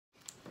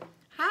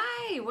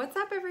Hey, what's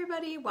up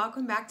everybody?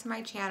 Welcome back to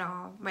my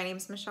channel. My name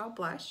is Michelle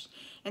Blush,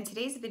 and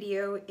today's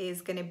video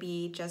is going to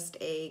be just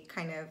a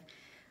kind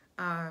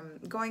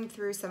of going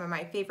through some of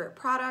my favorite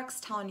products,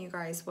 telling you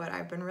guys what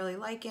I've been really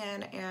liking,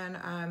 and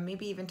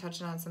maybe even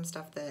touching on some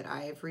stuff that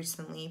I've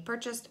recently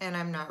purchased and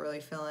I'm not really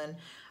feeling.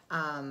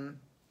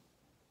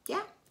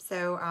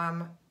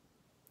 So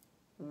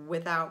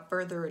without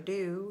further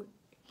ado,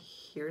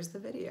 here's the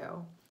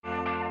video.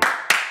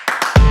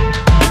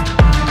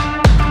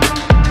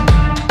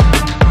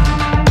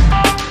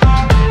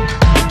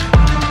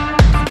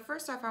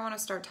 First off, I want to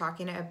start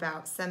talking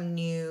about some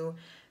new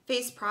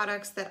face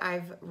products that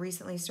I've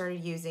recently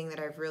started using that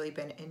I've really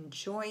been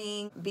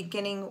enjoying.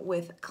 Beginning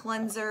with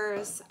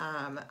cleansers,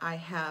 I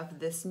have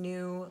this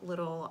new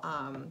little,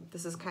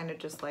 this is kind of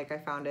just like I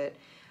found it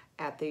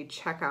at the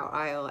checkout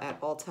aisle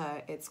at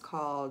Ulta. It's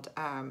called,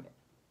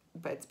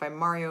 but it's by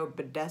Mario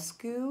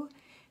Badescu,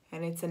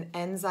 and it's an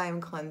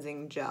enzyme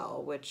cleansing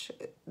gel, which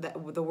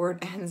the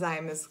word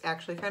enzyme is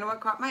actually kind of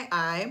what caught my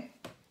eye.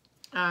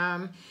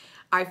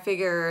 I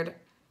figured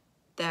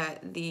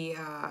that the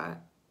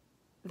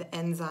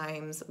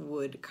enzymes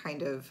would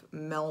kind of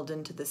meld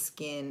into the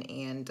skin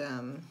and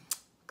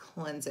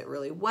cleanse it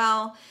really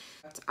well.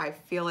 I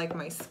feel like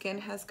my skin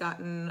has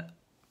gotten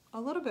a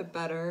little bit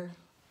better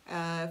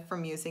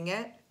from using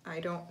it. I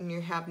don't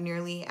have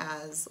nearly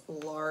as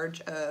large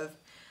of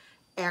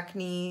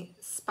acne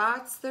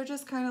spots. They're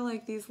just kind of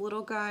like these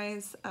little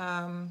guys.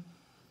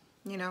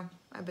 You know,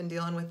 I've been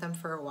dealing with them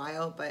for a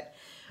while, but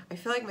I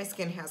feel like my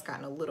skin has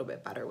gotten a little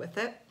bit better with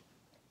it.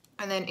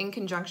 And then in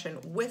conjunction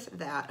with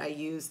that, I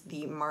use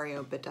the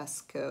Mario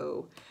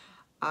Badescu.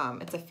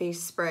 It's a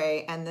face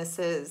spray, and this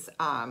is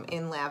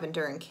in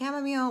lavender and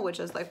chamomile, which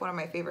is like one of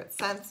my favorite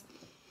scents.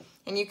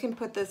 And you can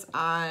put this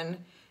on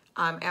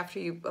after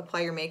you apply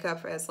your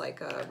makeup as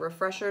like a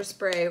refresher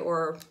spray,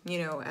 or,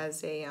 you know,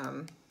 as a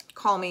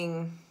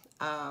calming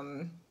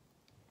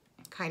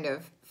kind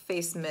of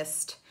face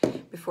mist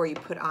before you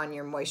put on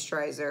your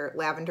moisturizer.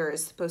 Lavender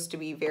is supposed to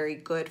be very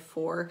good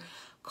for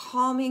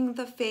calming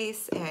the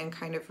face and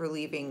kind of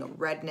relieving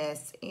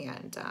redness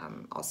and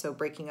also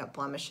breaking up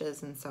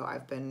blemishes, and so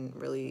I've been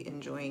really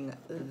enjoying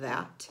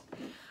that.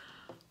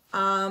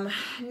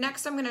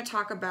 Next I'm going to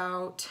talk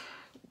about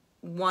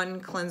one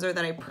cleanser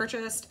that I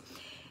purchased,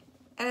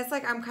 and it's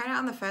like I'm kind of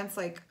on the fence.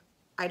 Like,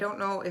 I don't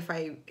know if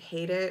I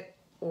hate it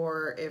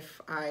or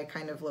if I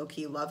kind of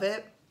low-key love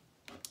it.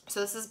 So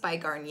this is by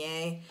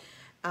Garnier,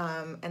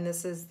 and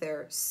this is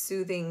their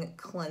Soothing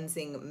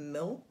Cleansing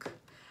Milk.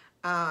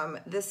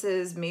 This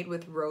is made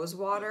with rose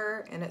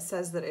water, and it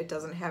says that it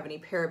doesn't have any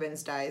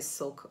parabens, dyes,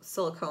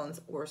 silicones,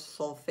 or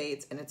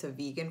sulfates, and it's a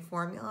vegan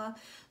formula.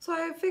 So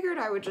I figured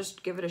I would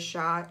just give it a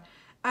shot.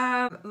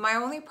 My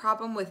only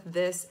problem with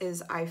this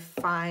is I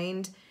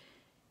find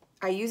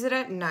I use it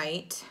at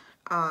night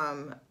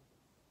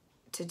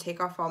to take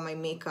off all my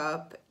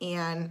makeup,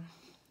 and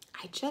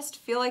I just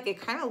feel like it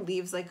kind of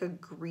leaves like a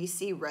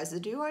greasy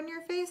residue on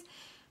your face.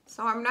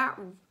 So I'm not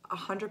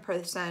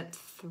 100%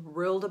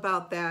 thrilled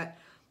about that.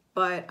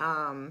 But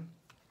I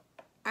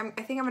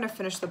think I'm going to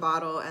finish the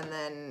bottle and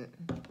then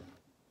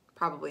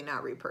probably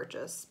not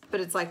repurchase. But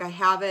it's like I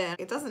have it.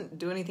 It doesn't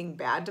do anything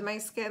bad to my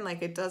skin.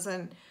 Like, it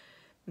doesn't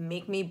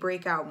make me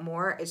break out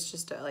more. It's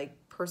just like,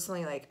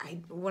 personally, like,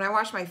 when I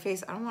wash my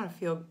face, I don't want to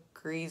feel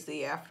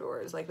greasy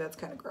afterwards. Like, that's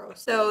kind of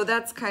gross. So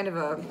that's kind of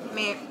a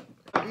meh.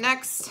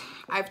 Next,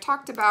 I've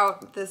talked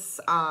about this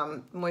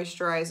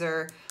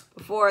moisturizer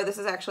before. This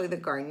is actually the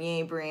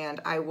Garnier brand.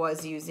 I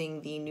was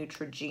using the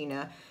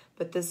Neutrogena,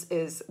 but this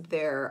is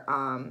their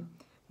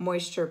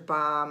Moisture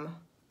Bomb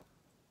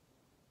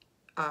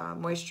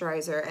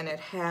moisturizer, and it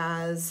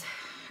has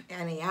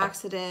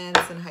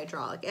antioxidants and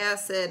hyaluronic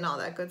acid and all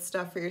that good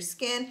stuff for your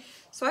skin.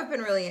 So I've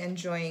been really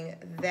enjoying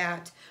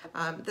that.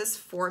 This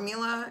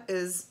formula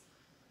is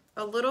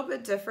a little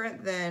bit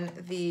different than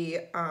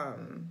the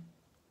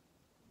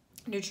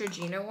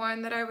Neutrogena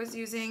one that I was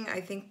using.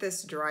 I think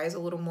this dries a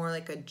little more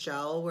like a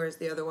gel, whereas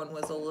the other one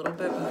was a little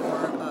bit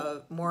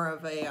more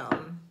of a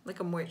like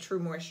a true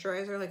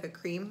moisturizer, like a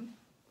cream.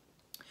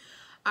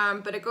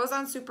 But it goes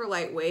on super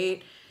lightweight.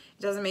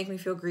 It doesn't make me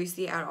feel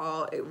greasy at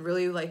all. It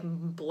really like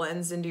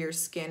blends into your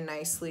skin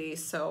nicely.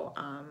 So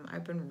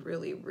I've been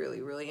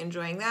really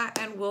enjoying that,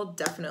 and will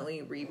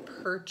definitely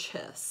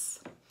repurchase.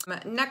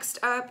 Next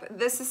up,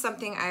 this is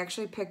something I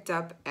actually picked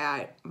up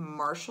at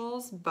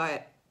Marshall's,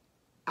 but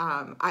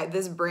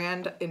this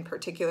brand in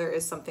particular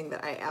is something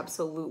that I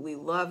absolutely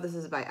love. This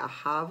is by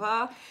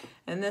Ahava,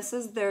 and this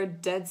is their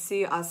Dead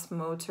Sea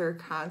Osmoter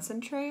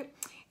Concentrate,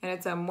 and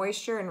it's a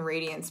moisture and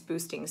radiance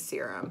boosting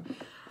serum.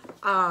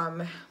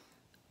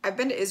 I've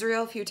been to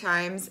Israel a few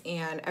times,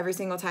 and every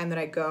single time that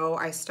I go,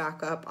 I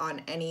stock up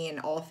on any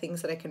and all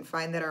things that I can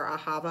find that are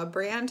Ahava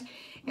brand.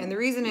 And the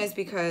reason is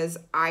because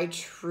I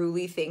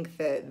truly think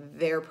that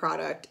their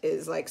product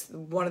is like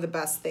one of the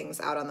best things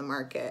out on the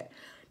market.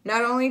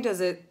 Not only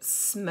does it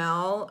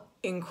smell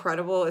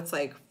incredible, it's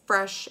like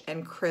fresh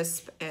and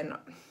crisp, and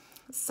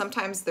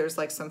sometimes there's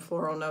like some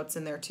floral notes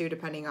in there too,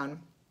 depending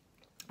on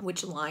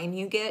which line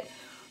you get.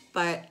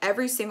 but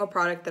every single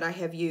product that I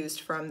have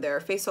used, from their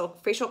facial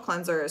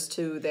cleansers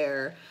to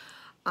their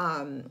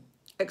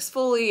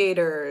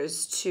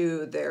exfoliators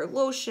to their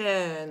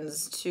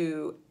lotions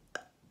to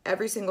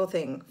every single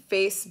thing,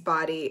 face,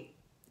 body,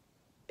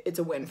 it's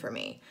a win for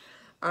me.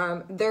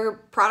 Their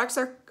products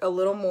are a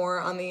little more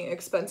on the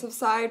expensive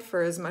side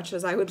for as much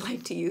as I would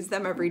like to use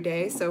them every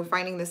day. So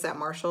finding this at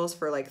Marshall's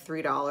for like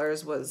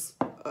 $3 was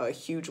a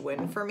huge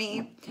win for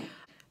me.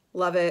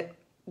 Love it.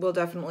 Will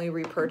definitely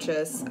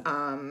repurchase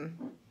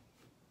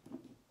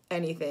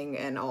anything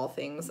and all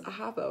things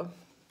Ahavo.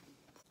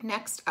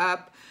 Next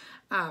up,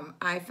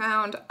 I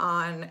found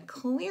on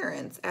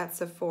clearance at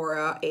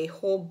Sephora a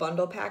whole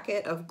bundle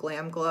packet of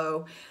Glam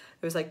Glow.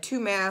 It was like 2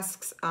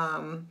 masks,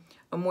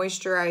 a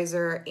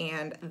moisturizer,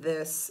 and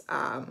this,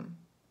 oh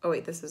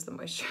wait, this is the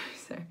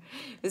moisturizer.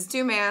 There's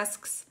 2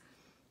 masks,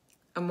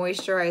 a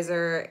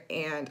moisturizer,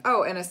 and,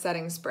 oh, and a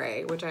setting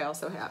spray, which I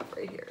also have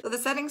right here. So the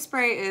setting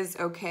spray is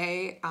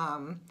okay.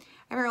 I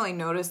haven't really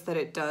noticed that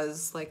it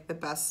does like the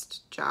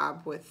best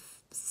job with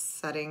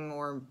setting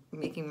or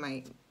making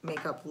my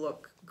makeup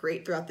look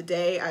great throughout the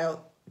day.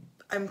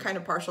 I'm kind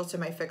of partial to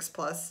my Fix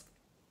Plus.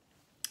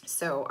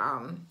 So,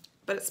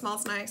 but it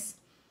smells nice.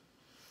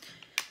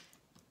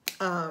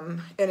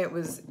 And it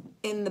was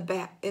in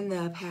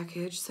the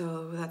package,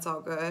 so that's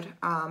all good.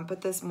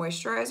 But this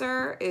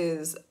moisturizer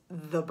is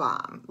the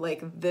bomb.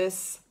 Like,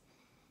 this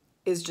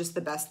is just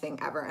the best thing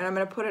ever. And I'm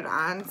gonna put it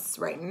on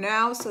right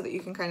now so that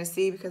you can kind of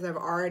see, because I've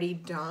already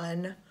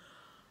done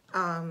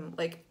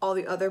like all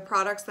the other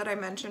products that I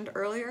mentioned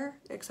earlier,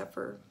 except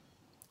for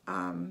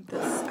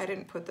this. I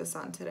didn't put this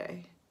on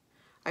today.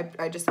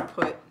 I just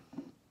put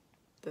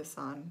this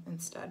on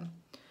instead.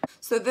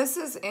 So this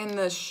is in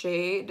the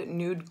shade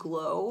Nude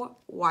Glow.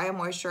 Why a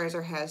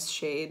moisturizer has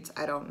shades,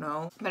 I don't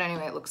know. But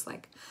anyway, it looks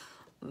like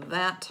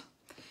that.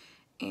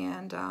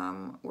 And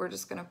we're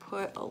just gonna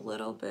put a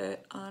little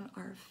bit on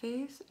our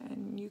face,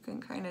 and you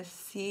can kind of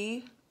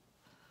see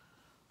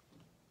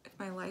if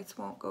my lights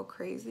won't go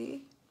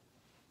crazy.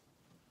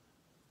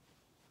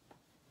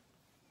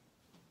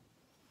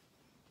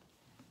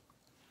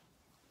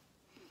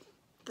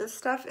 This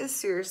stuff is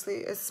seriously,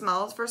 it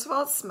smells, first of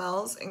all, it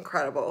smells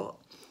incredible.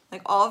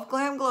 Like all of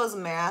Glam Glow's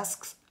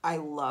masks, I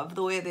love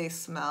the way they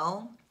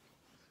smell.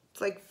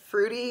 It's like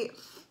fruity,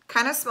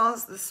 kind of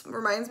smells, this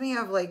reminds me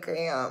of like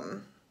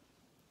a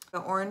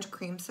orange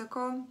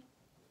creamsicle.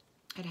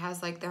 It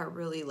has like that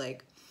really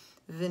like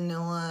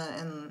vanilla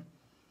and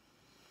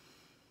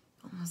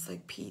almost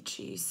like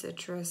peachy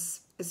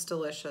citrus. It's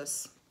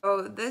delicious.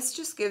 Oh, this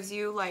just gives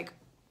you like,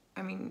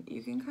 I mean,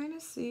 you can kind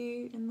of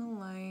see in the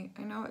light.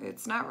 I know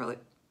it's not really,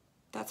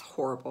 that's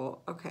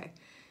horrible. Okay.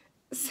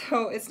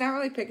 So it's not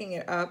really picking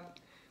it up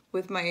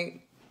with my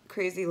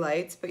crazy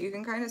lights, but you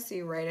can kind of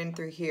see right in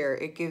through here.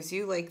 It gives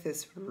you like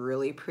this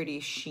really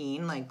pretty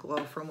sheen, like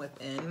glow from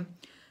within.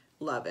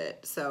 Love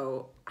it.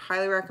 So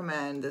highly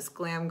recommend this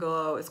Glam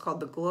Glow. It's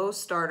called the Glow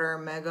Starter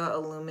Mega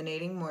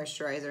Illuminating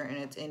Moisturizer, and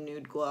it's in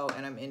Nude Glow,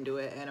 and I'm into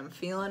it and I'm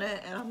feeling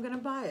it, and I'm gonna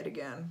buy it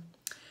again.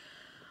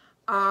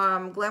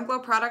 Glam Glow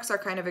products are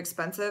kind of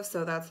expensive,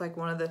 so that's like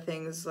one of the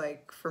things,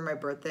 like for my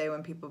birthday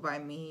when people buy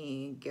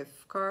me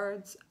gift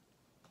cards,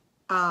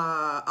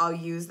 I'll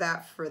use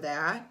that for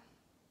that.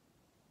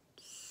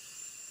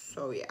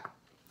 So yeah.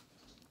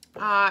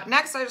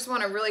 Next, I just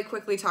want to really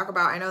quickly talk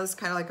about, I know this is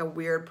kind of like a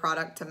weird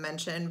product to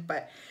mention,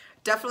 but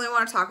definitely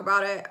want to talk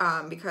about it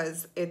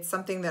because it's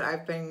something that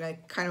I've been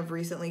like kind of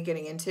recently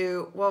getting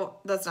into. Well,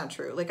 that's not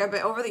true. Like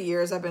over the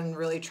years, I've been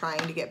really trying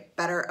to get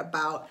better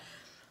about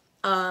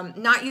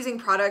not using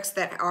products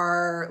that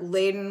are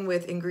laden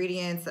with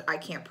ingredients that I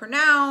can't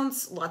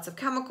pronounce, lots of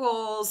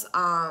chemicals,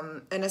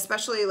 and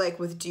especially like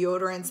with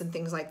deodorants and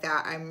things like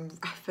that.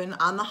 I've been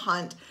on the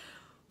hunt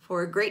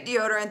for a great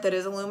deodorant that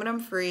is aluminum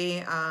free,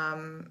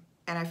 and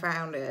I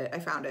found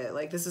it.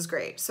 Like, this is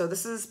great. So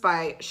this is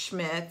by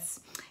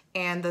Schmidt's,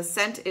 and the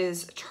scent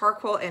is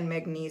charcoal and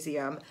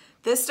magnesium.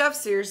 This stuff,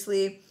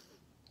 seriously,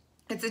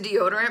 it's a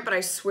deodorant, but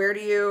I swear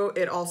to you,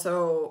 it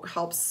also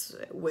helps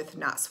with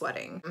not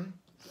sweating.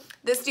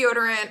 This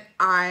deodorant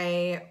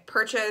I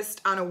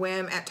purchased on a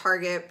whim at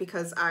Target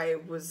because I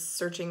was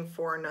searching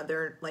for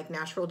another like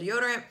natural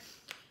deodorant,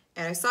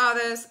 and I saw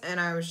this and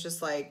I was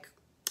just like,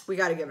 we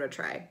got to give it a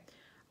try.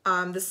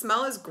 The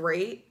smell is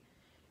great,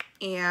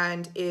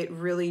 and it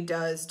really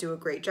does do a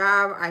great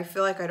job. I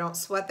feel like I don't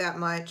sweat that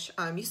much.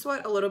 You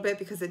sweat a little bit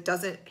because it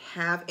doesn't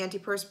have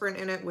antiperspirant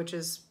in it, which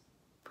is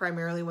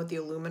primarily what the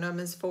aluminum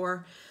is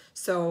for.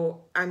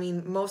 So, I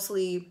mean,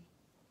 mostly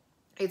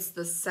it's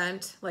the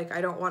scent. Like,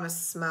 I don't want to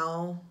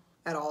smell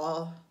at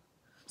all.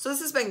 So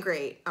this has been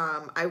great.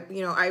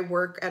 I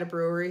work at a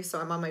brewery, so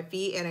I'm on my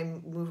feet and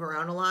I move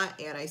around a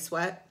lot and I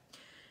sweat.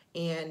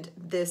 And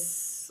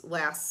this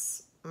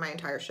lasts my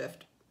entire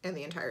shift and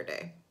the entire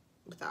day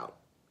without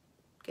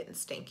getting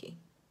stinky.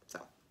 So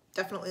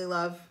definitely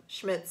love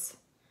Schmidt's.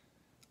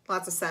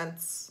 Lots of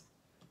scents.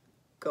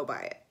 Go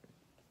buy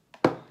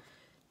it.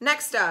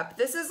 Next up,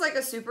 this is like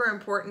a super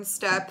important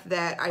step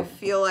that I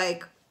feel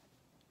like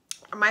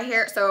my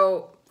hair,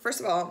 so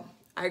first of all,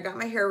 I got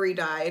my hair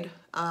re-dyed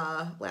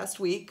last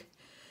week.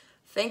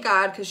 Thank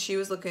God, because she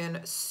was looking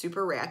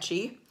super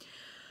ratchy.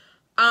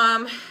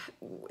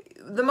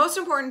 The most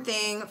important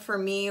thing for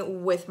me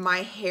with my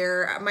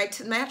hair, my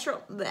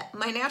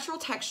natural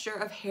texture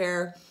of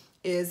hair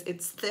is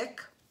it's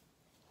thick.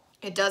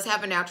 It does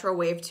have a natural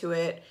wave to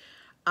it,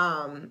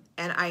 and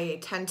I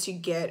tend to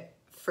get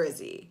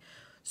frizzy.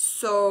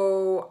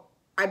 So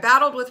I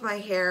battled with my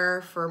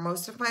hair for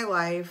most of my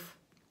life,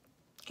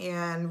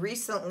 and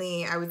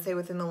recently, I would say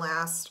within the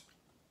last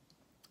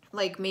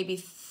like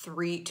maybe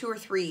 2 or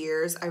 3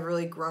 years, I've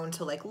really grown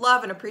to like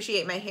love and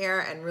appreciate my hair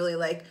and really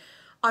like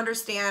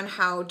understand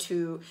how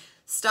to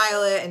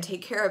style it and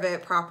take care of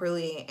it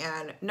properly.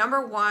 And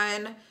number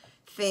one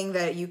thing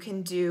that you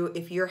can do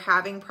if you're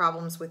having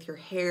problems with your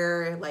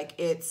hair, like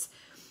it's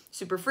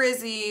super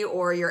frizzy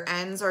or your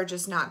ends are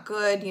just not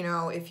good, you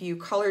know, if you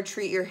color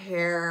treat your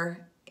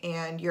hair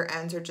and your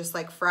ends are just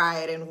like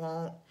fried and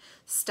won't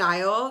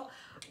style,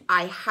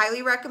 I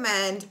highly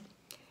recommend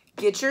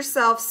get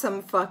yourself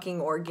some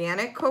fucking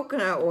organic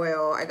coconut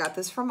oil. I got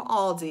this from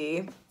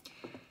Aldi.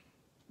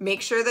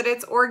 Make sure that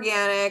it's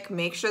organic.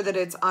 Make sure that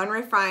it's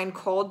unrefined,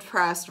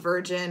 cold-pressed,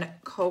 virgin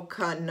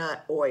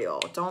coconut oil.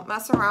 Don't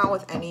mess around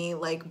with any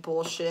like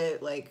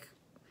bullshit, like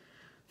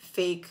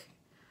fake,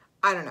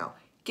 I don't know.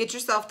 Get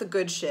yourself the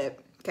good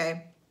shit,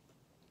 okay?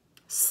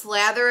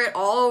 Slather it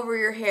all over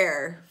your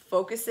hair.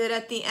 Focus it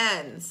at the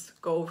ends.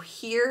 Go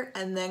here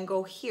and then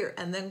go here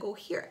and then go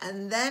here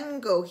and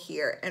then go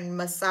here and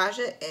massage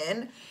it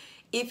in.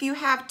 If you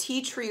have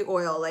tea tree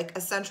oil, like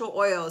essential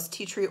oils,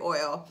 tea tree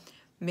oil,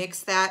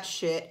 mix that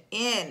shit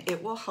in.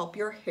 It will help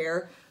your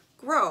hair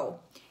grow.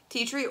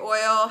 Tea tree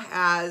oil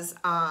has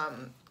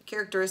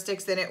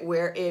characteristics in it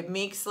where it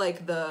makes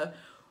like the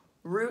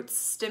roots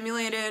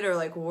stimulated or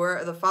like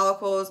where the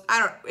follicles,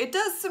 it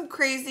does some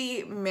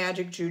crazy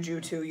magic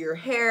juju to your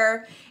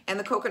hair. And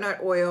the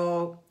coconut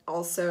oil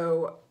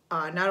also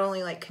not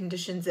only like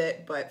conditions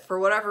it, but for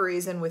whatever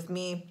reason with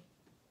me,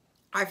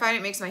 I find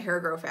it makes my hair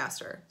grow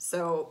faster.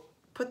 So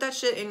put that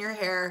shit in your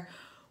hair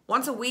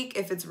once a week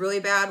if it's really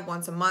bad,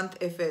 once a month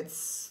if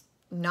it's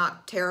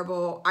not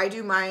terrible. I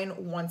do mine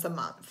once a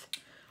month.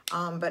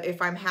 But if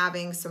I'm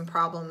having some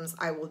problems,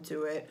 I will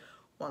do it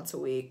once a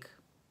week.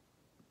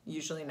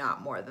 Usually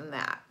not more than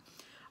that.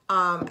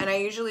 And I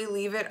usually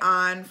leave it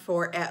on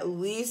for at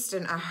least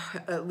an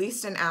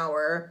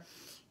hour.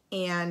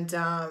 And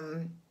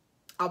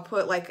I'll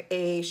put like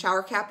a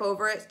shower cap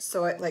over it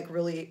so it like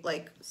really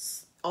like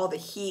all the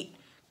heat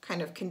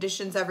kind of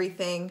conditions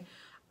everything.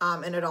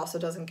 And it also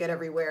doesn't get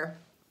everywhere.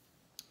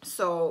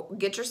 So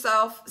get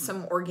yourself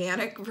some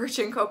organic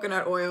virgin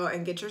coconut oil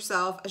and get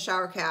yourself a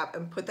shower cap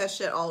and put that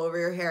shit all over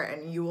your hair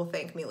and you will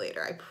thank me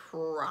later. I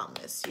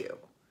promise you.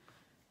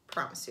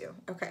 Promise you.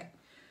 Okay,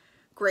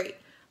 great.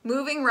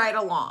 Moving right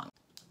along.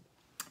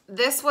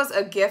 This was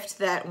a gift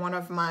that one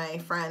of my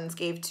friends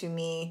gave to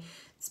me.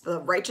 It's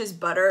the Righteous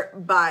Butter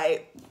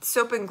by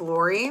Soap and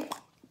Glory.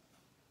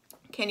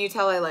 Can you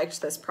tell I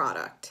liked this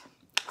product?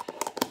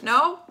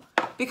 No?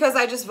 Because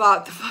I just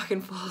bought the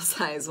fucking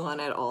full-size one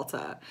at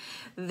Ulta.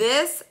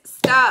 This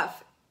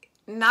stuff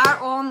not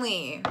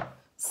only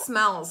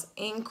smells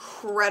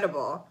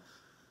incredible,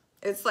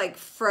 it's like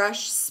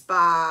fresh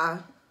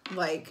spa,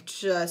 like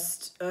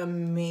just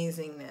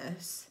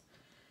amazingness.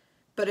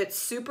 But it's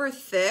super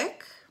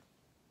thick,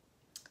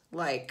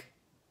 like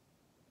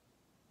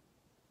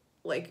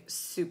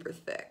super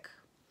thick.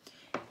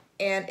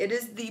 And it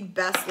is the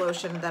best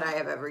lotion that I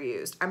have ever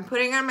used. I'm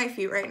putting it on my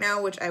feet right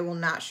now, which I will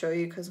not show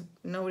you because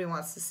nobody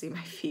wants to see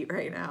my feet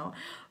right now.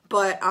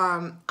 But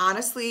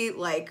honestly,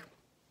 like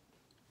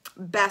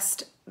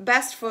best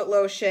foot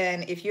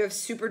lotion. If you have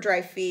super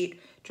dry feet,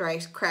 dry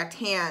cracked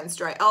hands,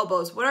 dry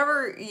elbows,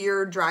 whatever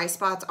your dry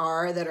spots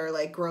are that are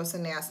like gross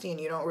and nasty and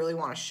you don't really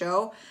want to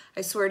show,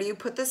 I swear to you,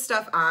 put this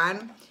stuff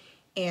on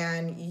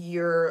and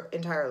your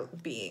entire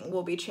being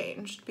will be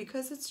changed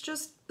because it's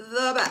just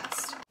the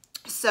best.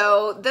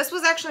 So this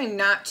was actually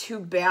not too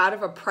bad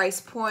of a price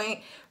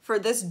point for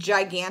this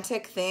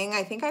gigantic thing.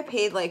 I think I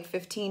paid like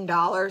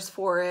 $15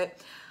 for it.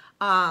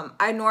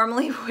 I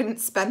normally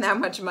wouldn't spend that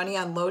much money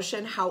on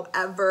lotion.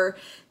 However,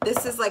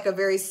 this is like a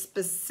very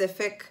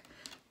specific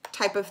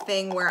type of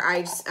thing where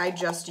I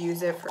just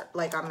use it for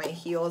like on my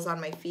heels, on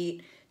my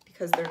feet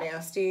because they're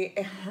nasty,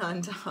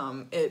 and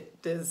it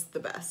is the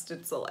best.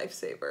 It's a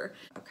lifesaver.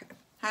 Okay,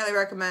 highly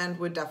recommend,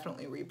 would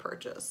definitely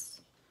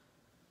repurchase.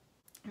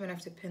 I'm gonna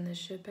have to pin this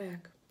shit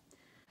back.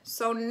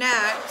 So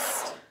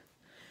next,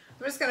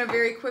 I'm just gonna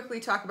very quickly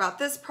talk about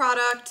this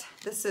product.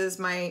 This is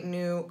my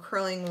new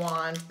curling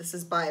wand. This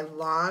is by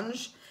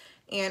Lange,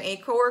 and a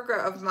coworker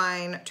of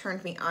mine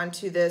turned me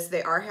onto this.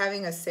 They are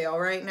having a sale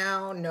right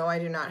now. No, I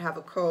do not have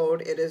a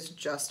code. It is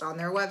just on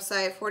their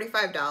website,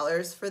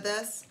 $45 for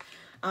this.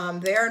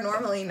 They are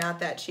normally not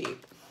that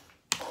cheap.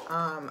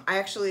 I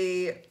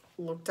actually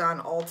looked on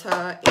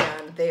Ulta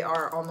and they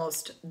are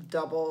almost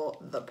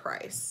double the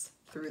price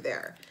through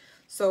there.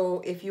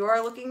 So if you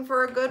are looking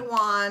for a good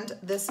wand,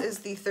 this is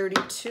the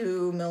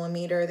 32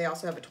 millimeter. They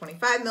also have a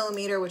 25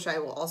 millimeter, which I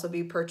will also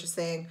be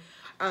purchasing.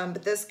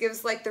 But this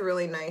gives like the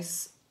really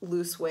nice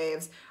loose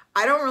waves.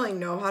 I don't really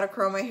know how to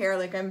curl my hair.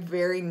 Like, I'm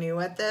very new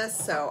at this,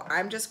 so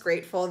I'm just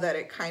grateful that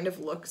it kind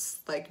of looks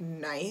like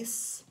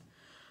nice.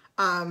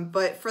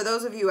 But for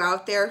those of you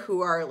out there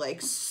who are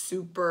like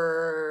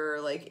super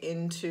like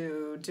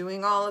into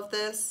doing all of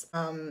this,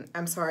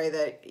 I'm sorry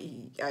that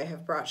I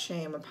have brought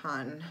shame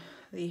upon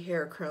the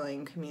hair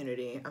curling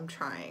community. I'm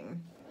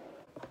trying.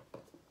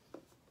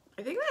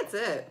 I think that's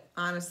it,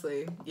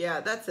 honestly. Yeah,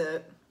 that's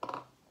it.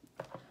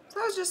 So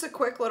that was just a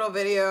quick little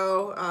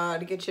video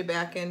to get you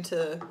back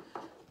into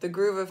the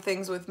groove of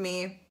things with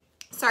me.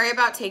 Sorry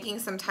about taking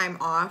some time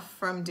off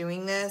from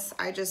doing this.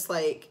 I just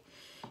like,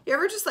 you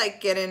ever just like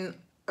get in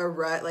a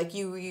rut? Like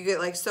you get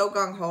like so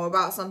gung-ho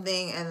about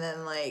something and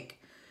then like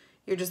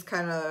you're just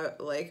kind of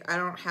like, I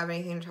don't have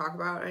anything to talk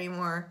about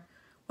anymore.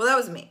 Well, that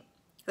was me.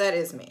 That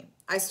is me.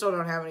 I still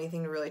don't have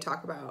anything to really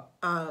talk about.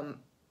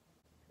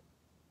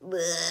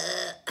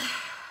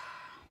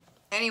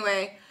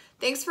 Anyway,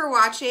 thanks for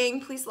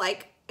watching. Please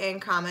like and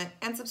comment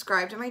and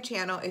subscribe to my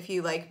channel if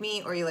you like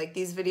me or you like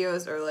these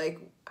videos, or like,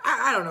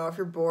 I don't know, if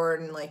you're bored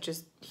and like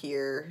just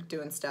here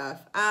doing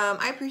stuff.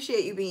 I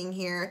appreciate you being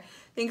here.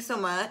 Thanks so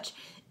much.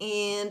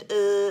 And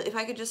if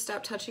I could just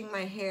stop touching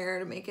my hair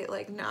to make it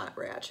like not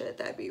ratchet,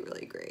 that'd be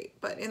really great.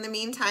 But in the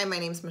meantime, my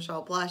name's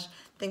Michelle Blush.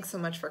 Thanks so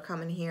much for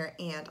coming here,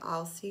 and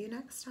I'll see you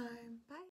next time. Bye.